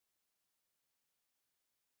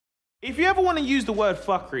If you ever want to use the word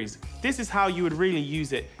fuckeries, this is how you would really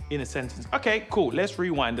use it in a sentence. Okay, cool, let's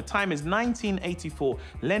rewind. The time is 1984.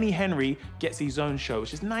 Lenny Henry gets his own show,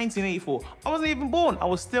 which is 1984. I wasn't even born. I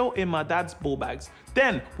was still in my dad's ball bags.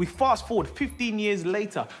 Then we fast forward 15 years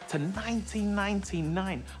later to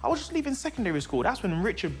 1999. I was just leaving secondary school. That's when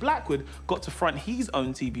Richard Blackwood got to front his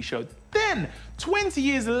own TV show. Then, 20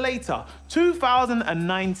 years later,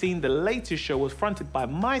 2019, the latest show was fronted by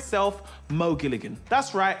myself, Mo Gilligan.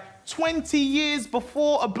 That's right, 20 years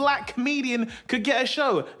before a black comedian could get a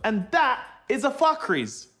show. And that is a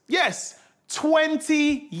fuckeries. Yes,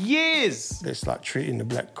 20 years. It's like treating the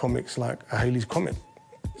black comics like a Haley's comic.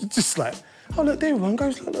 It's just like, oh, look, there one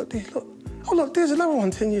goes, look, there, look. Oh, look, there's another one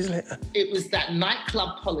 10 years later. It was that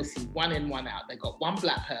nightclub policy, one in, one out. They got one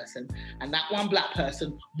black person, and that one black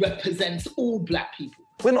person represents all black people.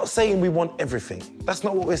 We're not saying we want everything. That's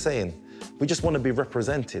not what we're saying. We just want to be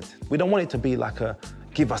represented. We don't want it to be like a,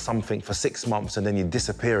 give us something for 6 months and then you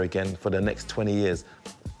disappear again for the next 20 years.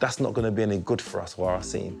 That's not going to be any good for us or our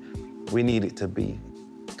scene. We need it to be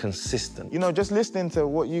consistent. You know, just listening to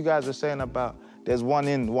what you guys are saying about there's one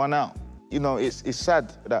in, one out. You know, it's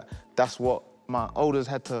sad that that's what my elders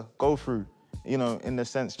had to go through, you know, in the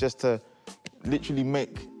sense just to literally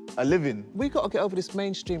make a living. We've got to get over this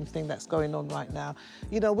mainstream thing that's going on right now.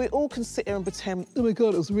 You know, we all can sit here and pretend, oh my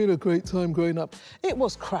God, it was really a great time growing up. It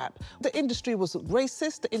was crap. The industry was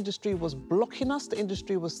racist, the industry was blocking us, the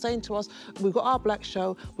industry was saying to us, we've got our black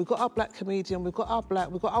show, we've got our black comedian, we've got our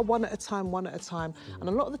one at a time, one at a time. And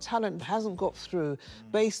a lot of the talent hasn't got through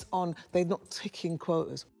based on they're not ticking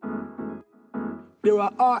quotas. There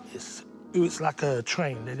are artists who it's like a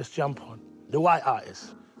train, they just jump on. The white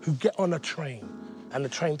artists who get on a train and the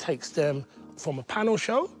train takes them from a panel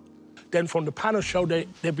show. Then from the panel show,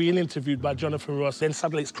 they're being interviewed by Jonathan Ross. Then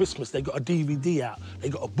suddenly it's Christmas, they got a DVD out, they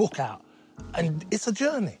got a book out. And it's a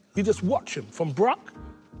journey. You just watch them from Brock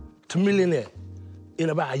to millionaire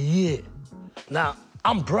in about a year. Now,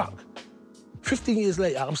 I'm Brock. 15 years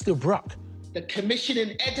later, I'm still Brock. The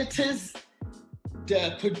commissioning editors,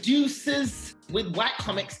 the producers with white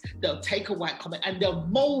comics, they'll take a white comic and they'll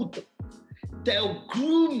mold them. They'll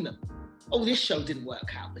groom them. Oh, this show didn't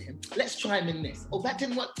work out for him. Let's try him in this. Oh, that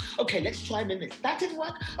didn't work. Okay, let's try him in this. That didn't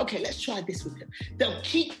work. Okay, let's try this with him. They'll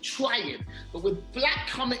keep trying. But with black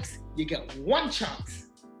comics, you get one chance.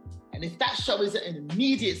 And if that show isn't an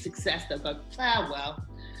immediate success, they'll go, well,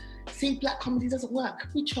 see, black comedy doesn't work.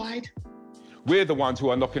 We tried. We're the ones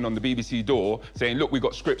who are knocking on the BBC door saying, look, we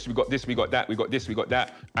got scripts, we got this, we got that, we got this, we got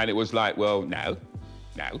that. And it was like, well, no.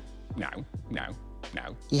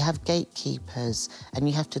 You have gatekeepers, and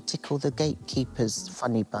you have to tickle the gatekeeper's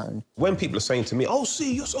funny bone. When people are saying to me, oh,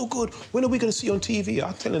 see, you're so good, when are we going to see you on TV?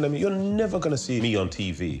 I'm telling them, you're never going to see me on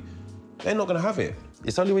TV. They're not going to have it.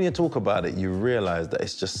 It's only when you talk about it, you realise that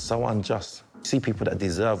it's just so unjust. You see people that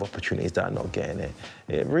deserve opportunities that are not getting it.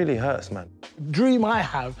 It really hurts, man. The dream I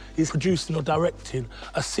have is producing or directing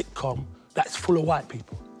a sitcom that's full of white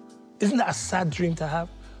people. Isn't that a sad dream to have?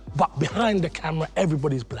 But behind the camera,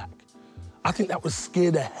 everybody's black. I think that would scare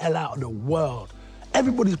the hell out of the world.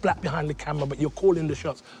 Everybody's black behind the camera, but you're calling the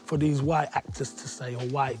shots for these white actors to say or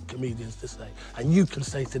white comedians to say. And you can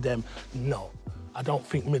say to them, no, I don't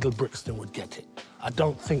think Middle Brixton would get it. I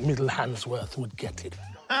don't think Middle Handsworth would get it.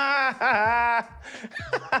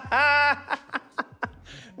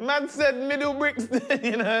 Man said Middle Brixton,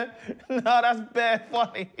 you know? No, that's bare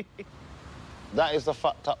funny. That is the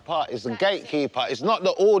fucked up part. It's the gatekeeper. It's not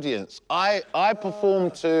the audience. I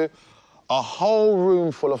performed to a whole room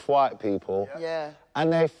full of white people. Yeah.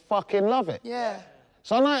 And they fucking love it. Yeah.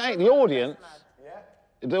 So I ain't the audience.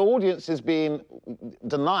 The audience is being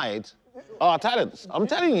denied our talents. I'm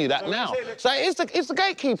telling you that now. So it's the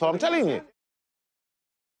gatekeeper, I'm telling you.